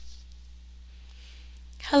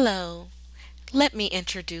Hello, let me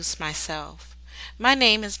introduce myself. My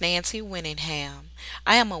name is Nancy Winningham.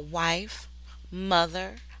 I am a wife,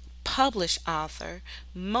 mother, published author,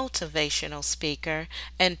 motivational speaker,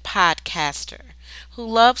 and podcaster who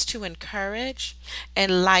loves to encourage,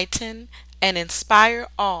 enlighten, and inspire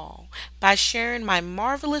all by sharing my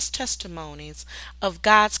marvelous testimonies of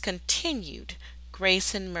God's continued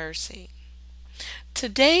grace and mercy.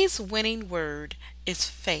 Today's winning word is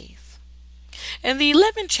faith. In the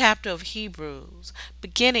 11th chapter of Hebrews,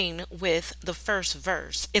 beginning with the first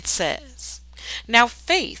verse, it says, Now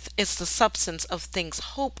faith is the substance of things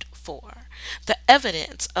hoped for, the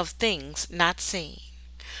evidence of things not seen.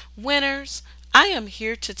 Winners, I am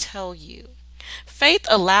here to tell you faith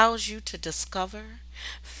allows you to discover,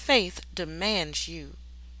 faith demands you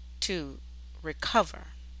to recover.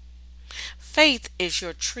 Faith is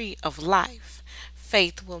your tree of life.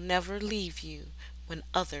 Faith will never leave you when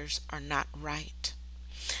others are not right.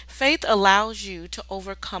 Faith allows you to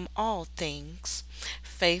overcome all things.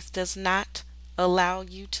 Faith does not allow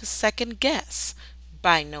you to second guess,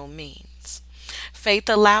 by no means. Faith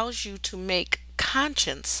allows you to make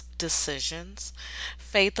conscious decisions.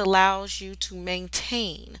 Faith allows you to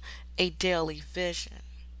maintain a daily vision.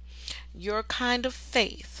 Your kind of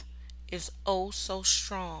faith is oh so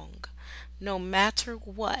strong. No matter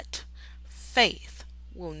what, faith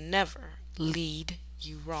will never lead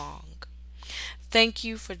you wrong. Thank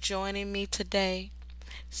you for joining me today.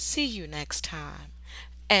 See you next time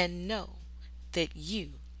and know that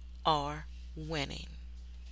you are winning.